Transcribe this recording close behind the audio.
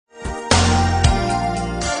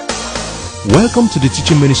Welcome to the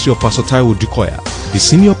teaching ministry of Pastor Taiwo Dukoya, the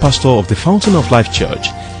senior pastor of the Fountain of Life Church.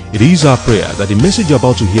 It is our prayer that the message you're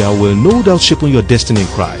about to hear will no doubt shape your destiny in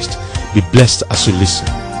Christ. Be blessed as you listen.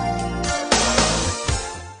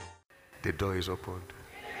 The door is opened.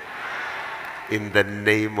 In the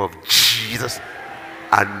name of Jesus,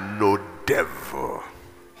 and no devil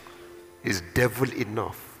is devil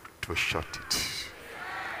enough to shut it.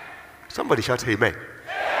 Somebody shout amen.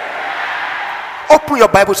 Open your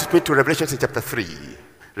Bibles with me to Revelation chapter 3.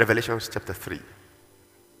 Revelation chapter 3.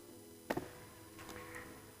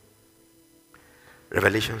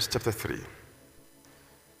 Revelation chapter 3.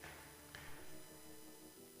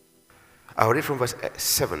 I'll read from verse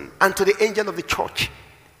 7. And to the angel of the church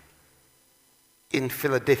in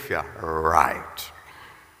Philadelphia, write.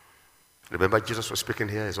 Remember, Jesus was speaking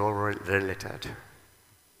here, it's all related.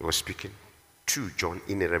 He was speaking to John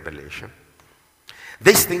in a revelation.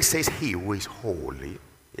 This thing says he who is holy,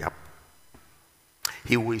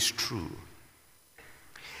 he who is true,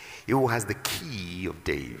 he who has the key of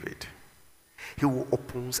David, he who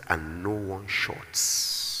opens and no one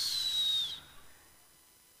shuts,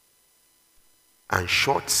 and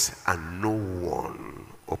shuts and no one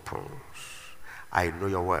opens. I know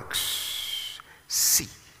your works. See,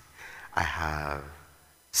 I have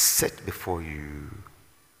set before you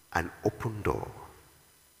an open door,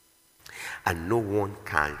 and no one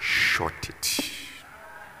can shut it.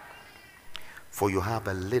 For you have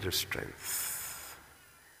a little strength,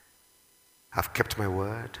 have kept my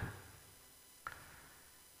word,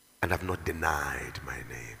 and have not denied my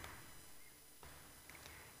name.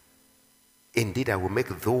 Indeed, I will make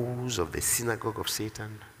those of the synagogue of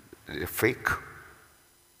Satan, the fake,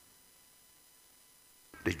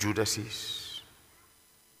 the Judases,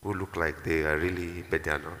 who look like they are really, but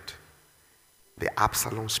they are not, the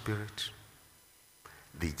Absalom spirit,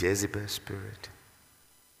 the Jezebel spirit,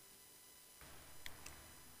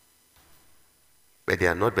 but they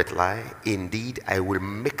are not but lie. Indeed, I will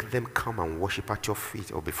make them come and worship at your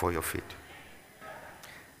feet or before your feet,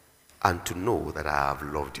 and to know that I have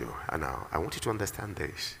loved you. And now, I want you to understand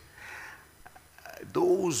this.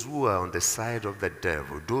 Those who are on the side of the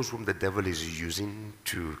devil, those whom the devil is using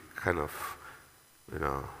to kind of,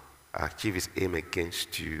 achieve his aim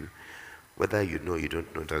against you, whether you know, you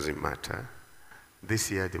don't know, doesn't matter.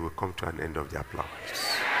 This year they will come to an end of their plans.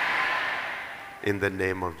 In the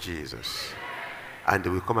name of Jesus. And they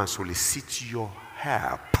will come and solicit your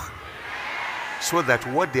help, so that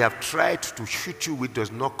what they have tried to shoot you with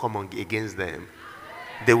does not come against them.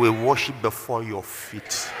 They will worship before your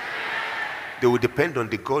feet. They will depend on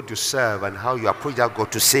the God you serve and how you approach that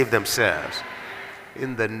God to save themselves.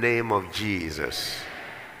 In the name of Jesus.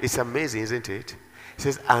 It's amazing, isn't it? It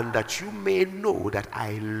says, and that you may know that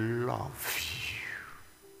I love you.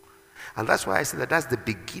 And that's why I say that that's the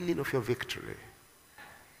beginning of your victory.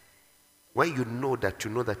 When you know that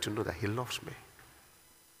you know that you know that he loves me.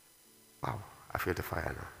 Wow, I feel the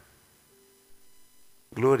fire now.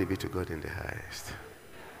 Glory be to God in the highest.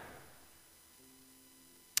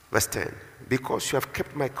 Verse 10. Because you have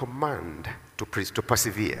kept my command to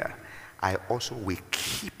persevere, I also will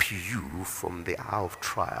keep you from the hour of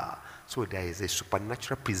trial. So there is a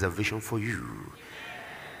supernatural preservation for you.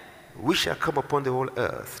 We shall come upon the whole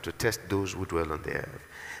earth to test those who dwell on the earth.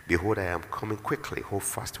 Behold, I am coming quickly. Hold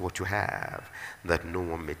fast what you have, that no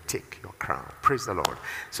one may take your crown. Praise the Lord.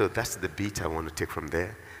 So that's the beat I want to take from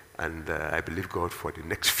there. And I believe God for the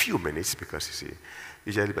next few minutes, because you see,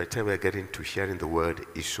 usually by the time we are getting to sharing the word,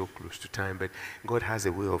 is so close to time. But God has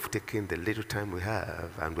a way of taking the little time we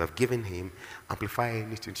have, and we have given him,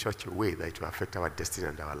 amplifying it in such a way that it will affect our destiny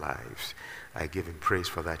and our lives. I give him praise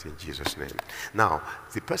for that in Jesus' name. Now,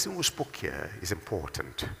 the person who spoke here is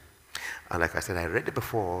important. And like I said, I read it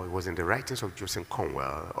before. It was in the writings of Joseph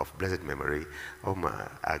Conwell of blessed memory,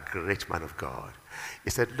 a great man of God. He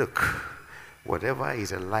said, look, whatever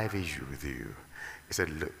is alive is you with you. He said,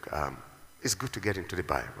 look, it's good to get into the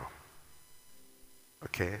Bible.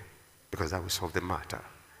 Okay? Because that will solve the matter.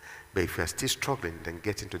 But if you are still struggling, then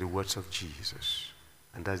get into the words of Jesus.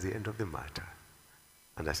 And that's the end of the matter.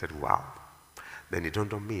 And I said, wow. Then it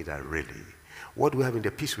dawned on me that really, what do we have in the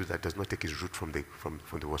epistles that does not take its root from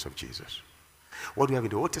the words of Jesus? What do we have in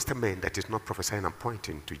the Old Testament that is not prophesying and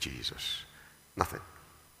pointing to Jesus? Nothing.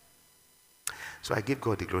 So I give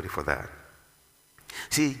God the glory for that.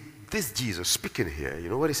 See, this Jesus speaking here, you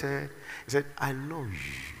know what he said? He said, I know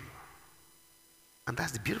you. And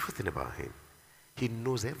that's the beautiful thing about him. He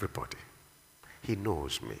knows everybody. He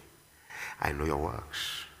knows me. I know your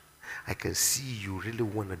works. I can see you really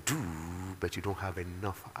want to do, but you don't have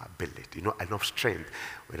enough ability, enough strength,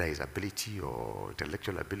 whether it's ability or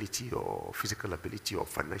intellectual ability or physical ability or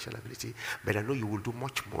financial ability. But I know you will do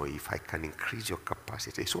much more if I can increase your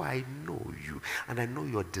capacity. So I know you, and I know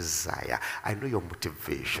your desire, I know your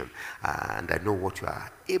motivation, and I know what you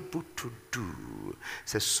are able to do.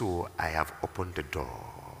 So I have opened the door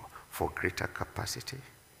for greater capacity,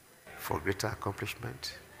 for greater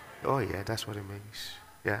accomplishment. Oh yeah, that's what it means.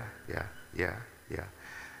 Yeah.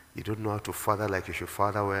 You don't know how to father like you should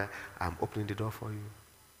father. Where I'm opening the door for you.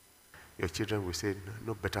 Your children will say,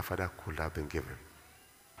 no better father could have been given.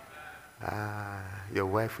 Your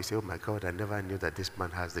wife will say, oh my God, I never knew that this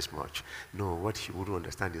man has this much. No, what she wouldn't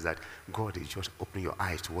understand is that God is just opening your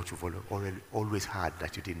eyes to what you've always had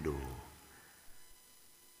that you didn't know.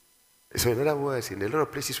 So in other words, in a lot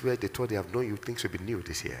of places where they thought they have known you, things will be new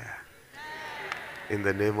this year. In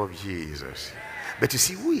the name of Jesus. But you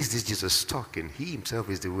see, who is this Jesus talking? He himself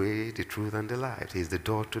is the way, the truth, and the life. He is the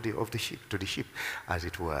door to the sheep, as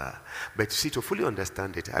it were. But you see, to fully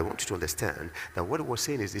understand it, I want you to understand that what he was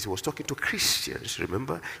saying is this. He was talking to Christians,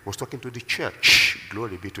 remember? He was talking to the church.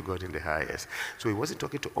 Glory be to God in the highest. So he wasn't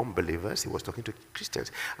talking to unbelievers. He was talking to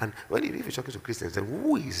Christians. And when he was talking to Christians, then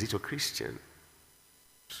who is it a Christian?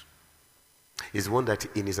 He's the one that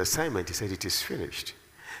in his assignment, he said, it is finished.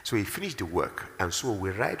 So he finished the work, and so we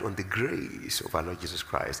ride on the grace of our Lord Jesus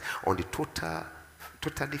Christ, on the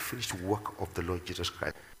totally finished work of the Lord Jesus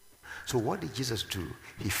Christ. So what did Jesus do?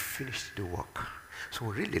 He finished the work. So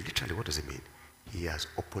really, literally, what does it mean? He has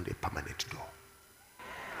opened a permanent door.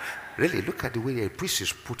 Really, look at the way the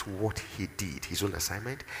priest put what he did, his own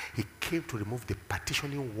assignment. He came to remove the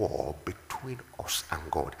partitioning wall between us and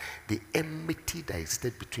God, the enmity that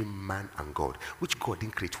existed between man and God, which God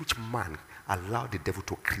didn't create, which man allowed the devil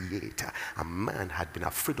to create. And man had been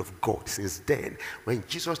afraid of God since then. When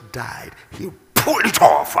Jesus died, he pulled it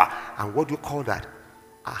off. And what do you call that?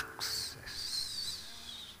 Access.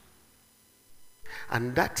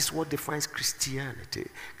 And that is what defines Christianity.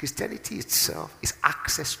 Christianity itself is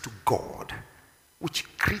access to God, which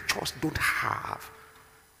creatures don't have.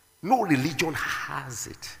 No religion has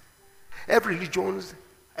it. In every religion,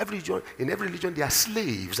 they are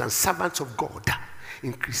slaves and servants of God.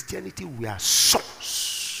 In Christianity, we are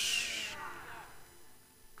sons.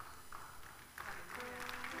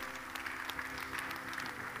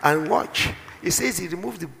 And watch. It says he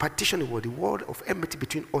removed the partition of the word of enmity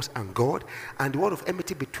between us and God, and the word of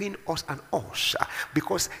enmity between us and us.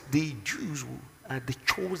 Because the Jews are the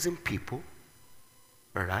chosen people,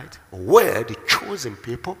 all right? Were the chosen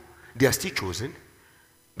people. They are still chosen,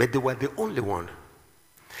 but they were the only one.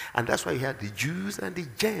 And that's why you have the Jews and the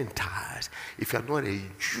Gentiles. If you are not a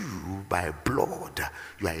Jew by blood,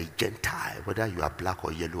 you are a Gentile, whether you are black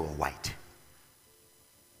or yellow or white.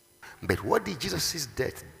 But what did Jesus'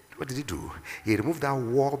 death? What did he do? He removed that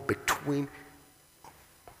wall between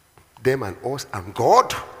them and us and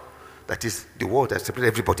God. That is the wall that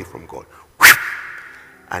separated everybody from God.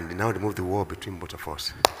 And he now removed the wall between both of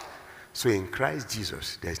us. So in Christ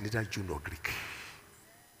Jesus, there is neither Jew nor Greek.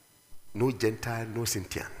 No Gentile, no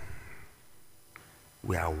Scythian.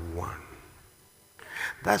 We are one.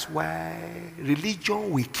 That's why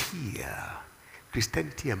religion we kill.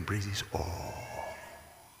 Christianity embraces all.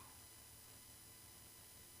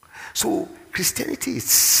 So Christianity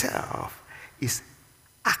itself is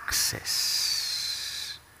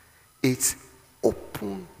access. It's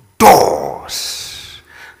open doors.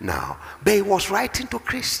 Now, but he was writing to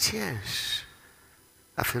Christians.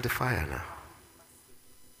 I feel the fire now.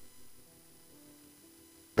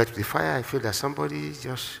 But the fire, I feel that somebody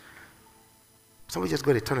just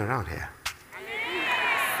got to turn around here.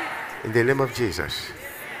 In the name of Jesus.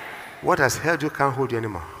 What has held you can't hold you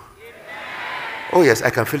anymore. Oh yes, I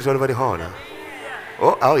can feel it all over the hall now.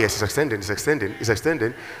 Oh yes, it's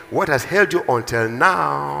extending. What has held you until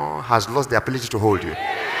now has lost the ability to hold you.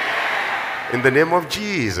 In the name of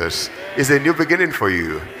Jesus, it's a new beginning for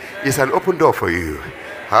you. It's an open door for you.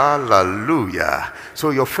 Hallelujah. So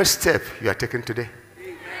your first step you are taking today.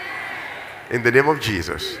 In the name of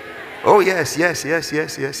Jesus. Oh yes.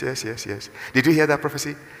 Did you hear that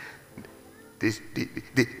prophecy?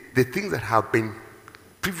 The things that have been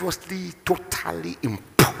previously totally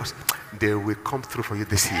imposed, they will come through for you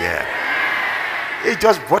this year. It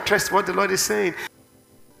just buttressed what the Lord is saying.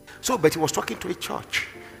 So, but he was talking to a church.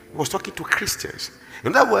 He was talking to Christians.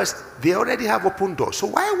 In other words, they already have open doors. So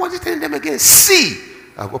why was he telling them again? See,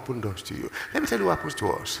 I've opened doors to you. Let me tell you what happens to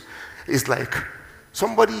us. It's like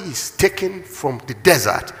somebody is taken from the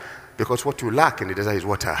desert, because what you lack in the desert is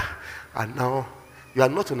water. And now you are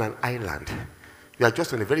not on an island. You are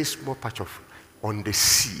just on a very small patch of on the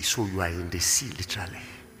sea, so you are in the sea literally.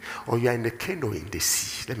 Or you are in a canoe in the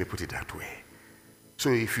sea. Let me put it that way. So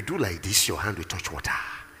if you do like this, your hand will touch water.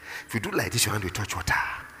 If you do like this, your hand will touch water.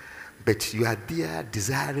 But you are there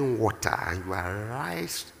desiring water, and you are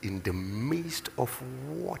right in the midst of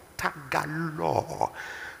water galore,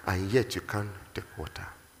 and yet you can't take water.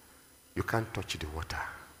 You can't touch the water.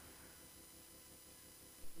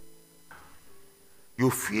 You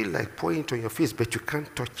feel like pouring it on your face, but you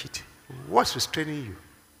can't touch it. What's restraining you?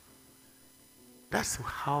 That's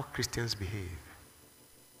how Christians behave.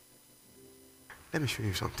 Let me show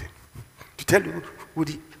you something. To tell you,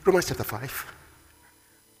 Romans chapter 5.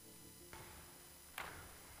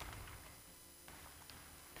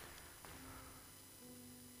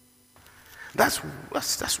 That's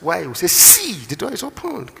why we say, see, the door is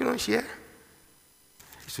open. You know, here.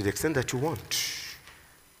 It's to the extent that you want.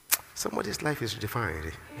 Somebody's life is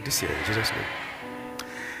redefined this year, in Jesus' name.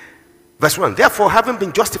 Verse 1. Therefore, having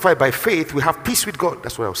been justified by faith, we have peace with God.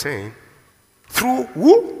 That's what I was saying. Through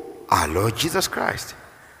who? Our Lord Jesus Christ.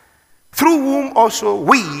 Through whom also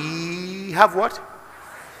we have what?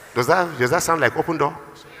 Does that sound like open door?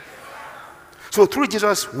 So through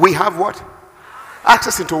Jesus, we have what?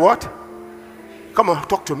 Access into what? Come on,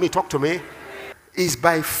 talk to me. It's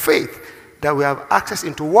by faith that we have access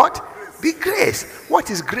into what? The grace. What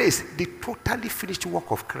is grace? The totally finished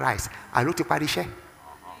work of Christ.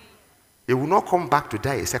 He will not come back to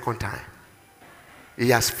die a second time. He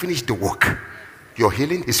has finished the work. Your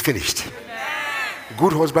healing is finished.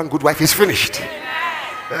 Good husband, good wife is finished.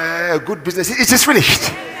 Good business, it is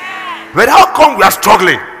finished. But how come we are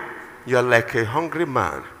struggling? You are like a hungry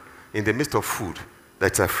man in the midst of food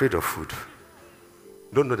that's afraid of food.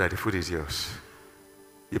 Don't know that the food is yours.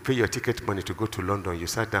 You pay your ticket money to go to London. You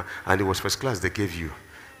sat down, and it was first class they gave you.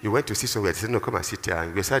 You went to sit somewhere. They said, no, come and sit here.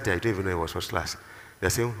 And you sat there. You don't even know it was first class. They're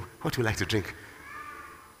saying, what do you like to drink?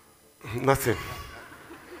 Nothing.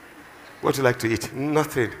 What do you like to eat?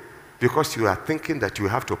 Nothing. Because you are thinking that you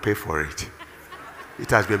have to pay for it. It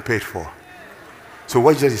has been paid for. So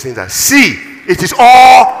what Jesus is saying is that, see, it is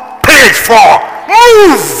all paid for.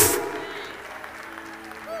 Move!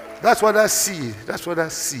 That's what I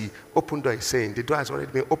see. Open door is saying. The door has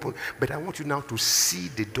already been opened. But I want you now to see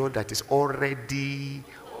the door that is already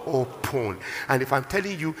open. And if I'm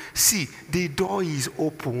telling you, see, the door is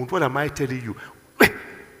open, what am I telling you?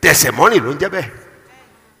 There's a money, don't you?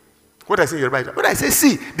 What I say, you're right. When I say,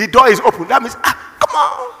 see, the door is open, that means, come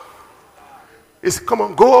on. It's come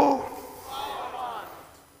on, go.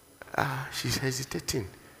 She's hesitating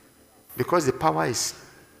because the power is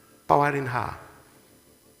powering her.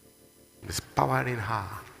 It's powering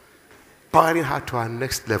her to our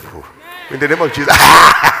next level. In the name of Jesus.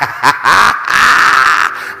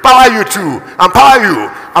 Power you too. Empower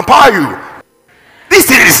you. This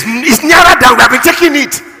is nearer than we have been taking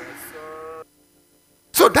it.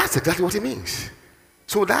 So that's exactly what it means.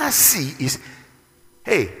 So that C is,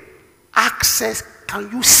 hey, access.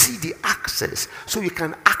 Can you see the access? So you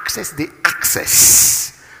can access the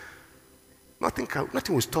access. Nothing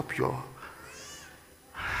will stop your.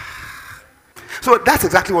 So that's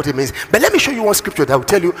exactly what it means. But let me show you one scripture that will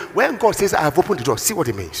tell you when God says, I have opened the door, see what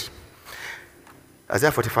it means.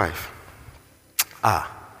 Isaiah 45.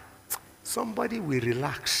 Somebody will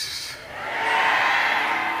relax.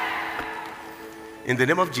 In the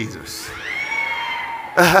name of Jesus.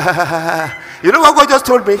 You know what God just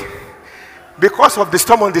told me? Because of the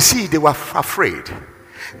storm on the sea, they were afraid.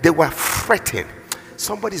 They were fretting.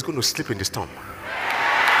 Somebody's going to sleep in the storm.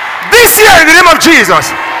 This year, in the name of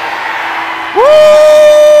Jesus.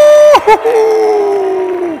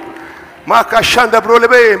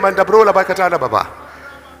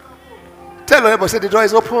 Tell them, say the door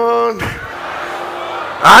is open.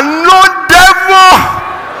 And no devil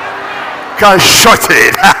can shut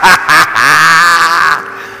it.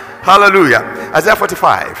 Hallelujah. Isaiah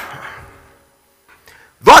 45.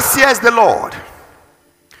 Thus says the Lord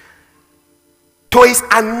to his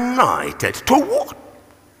anointed. To what?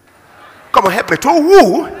 Come on, help me. To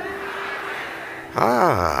who?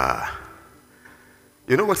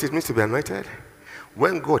 You know what it means to be anointed?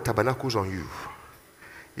 When God tabernacles on you,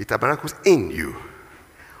 he tabernacles in you,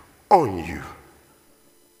 on you.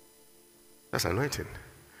 That's anointing.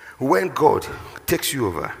 When God takes you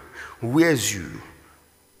over, wears you,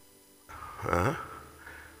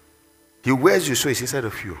 he wears you so he's inside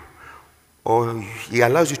of you, or he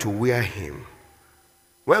allows you to wear him.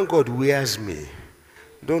 When God wears me,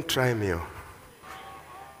 don't try me.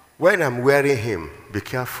 When I'm wearing him, be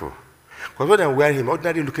careful. Because when I'm wearing him,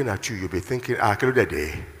 ordinarily looking at you, you'll be thinking,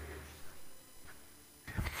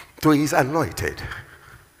 so he's anointed.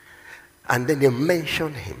 And then they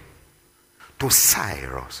mention him to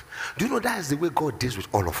Cyrus. Do you know that is the way God deals with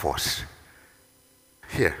all of us?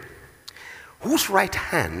 Here. Whose right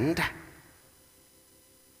hand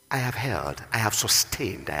I have held, I have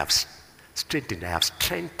sustained, I have strengthened, I have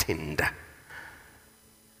strengthened.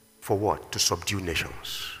 For what? To subdue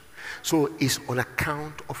nations. So it's on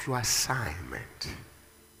account of your assignment.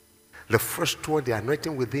 The first one, the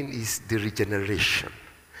anointing within, is the regeneration.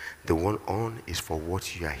 The one on is for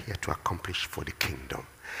what you are here to accomplish for the kingdom.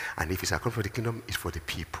 And if it's accomplished for the kingdom, it's for the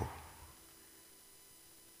people.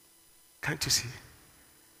 Can't you see?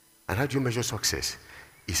 And how do you measure success?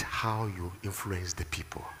 Is how you influence the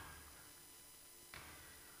people.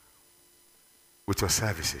 With your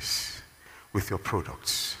services, with your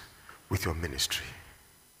products, with your ministry.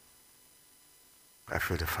 I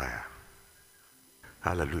feel the fire.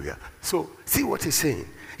 Hallelujah. So, see what he's saying.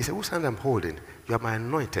 He said, whose hand I'm holding? You are my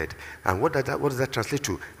anointed. And what does that translate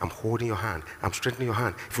to? I'm holding your hand. I'm strengthening your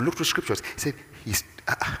hand. If you look through scriptures, he said,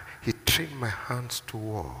 he trained my hands to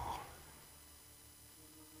war.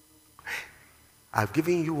 I've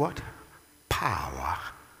given you what? Power.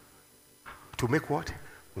 To make what?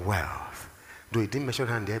 Wealth. Though he didn't mention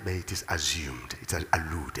hand there, but it is assumed. It's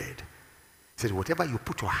alluded. He said, whatever you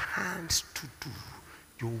put your hands to do,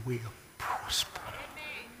 you will prosper.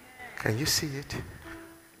 Can you see it?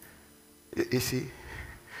 You see?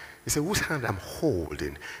 He said, whose hand I'm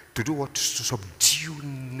holding to do what? To subdue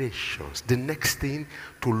nations. The next thing,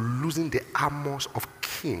 to loosen the armors of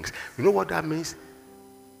kings. You know what that means?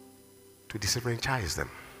 To disenfranchise them.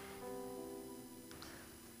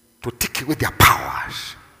 To take away their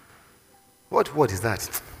powers. What word is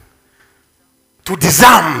that? To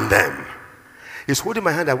disarm them. He's holding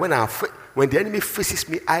my hand that when the enemy faces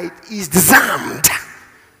me, he's disarmed.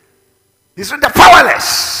 He's rendered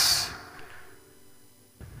powerless.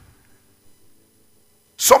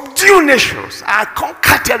 Subdue nations. I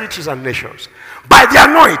conquer territories and nations by the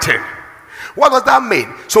anointing. What does that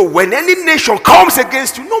mean? So when any nation comes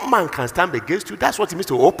against you, no man can stand against you. That's what it means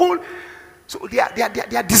to open. So they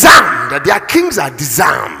are disarmed. Their kings are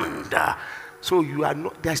disarmed. So you are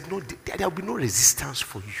not. There will be no resistance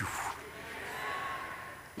for you.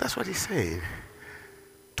 That's what he's saying.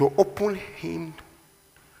 To open him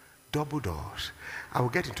double doors. I will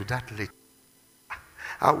get into that later.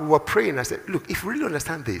 We were praying. I said, look, if you really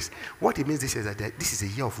understand this, what it means this is that this is a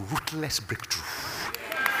year of ruthless breakthrough.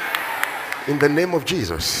 In the name of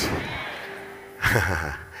Jesus.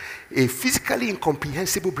 A physically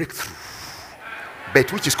incomprehensible breakthrough,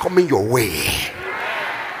 but which is coming your way.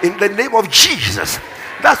 In the name of Jesus.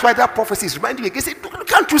 That's why that prophecy is reminding you again. Say,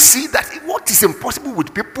 can't you see that what is impossible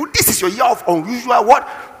with people? This is your year of unusual what?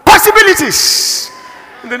 Possibilities.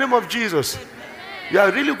 In the name of Jesus. You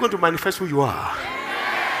are really going to manifest who you are.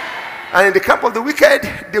 And in the camp of the wicked,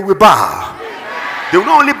 they will bow. They will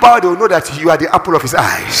not only bow, they will know that you are the apple of his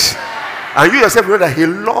eyes. And you yourself know that he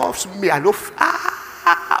loves me. And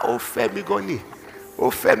Femi Goni.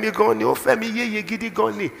 Femi Goni. Femi Ye Gidi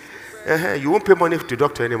Goni. You won't pay money to the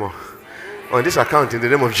doctor anymore. On this account, in the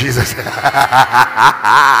name of Jesus.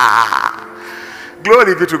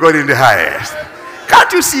 Glory be to God in the highest.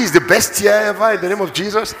 Can't you see it's the best year ever in the name of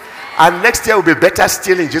Jesus? And next year will be better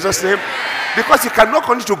still in Jesus' name. Because you cannot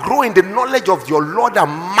continue to grow in the knowledge of your Lord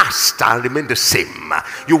and Master and remain the same.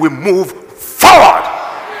 You will move forward.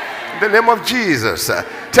 In the name of Jesus.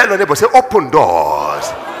 Tell your neighbor, say, open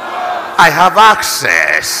doors. I have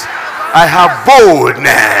access. I have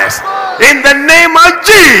boldness. In the name of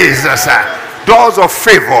Jesus. Doors of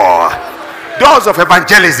favor. Doors of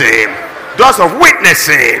evangelism. Doors of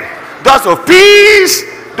witnessing. Doors of peace.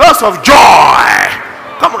 Doors of joy.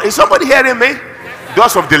 Come on, is somebody hearing me?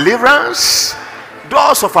 Doors of deliverance.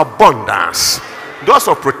 Doors of abundance. Doors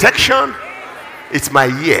of protection. It's my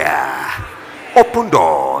year. Open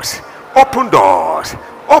doors. Open doors.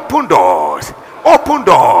 Open doors. Open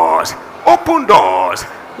doors. Open doors.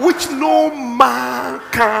 Which no man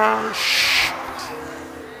can shut.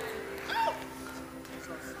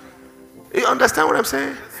 You understand what I'm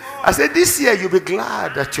saying? I said this year you'll be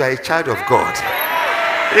glad that you are a child of God.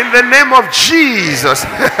 In the name of Jesus.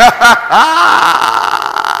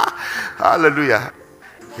 Hallelujah.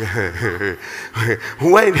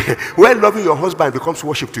 when loving your husband becomes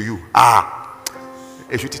worship to you,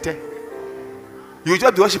 you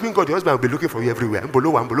just be worshiping God, your husband will be looking for you everywhere.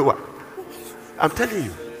 I'm telling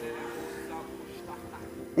you.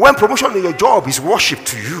 When promotion in your job is worship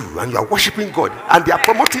to you and you are worshiping God and they are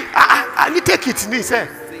promoting, I take it.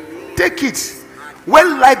 Take it.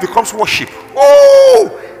 When life becomes worship,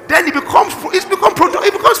 then it becomes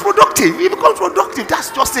productive. It becomes productive.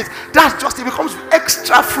 That's just it. It becomes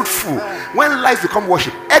extra fruitful. When life becomes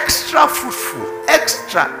worship, extra fruitful,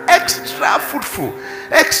 extra fruitful,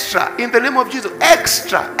 extra in the name of Jesus,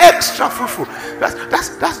 extra fruitful.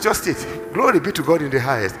 That's just it. Glory be to God in the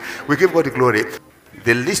highest. We give God the glory.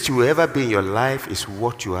 The least you will ever be in your life is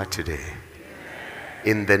what you are today.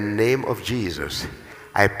 In the name of Jesus,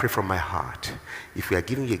 I pray from my heart, if we are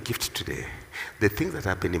giving you a gift today, the things that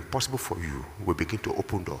have been impossible for you will begin to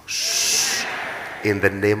open doors. In the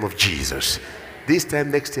name of Jesus. This time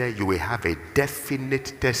next year, you will have a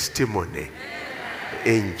definite testimony.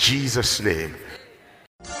 In Jesus' name.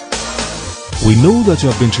 We know that you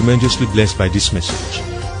have been tremendously blessed by this message.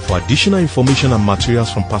 For additional information and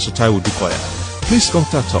materials from Pastor Taiwo Odukoya, please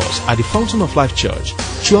contact us at the Fountain of Life Church,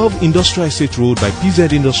 12 Industrial Estate Road by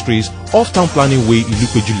PZ Industries, off Town Planning Way,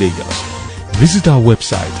 Ilupeju, Lagos. Visit our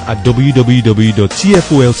website at www.tfolc.org.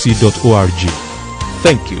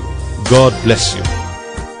 Thank you. God bless you.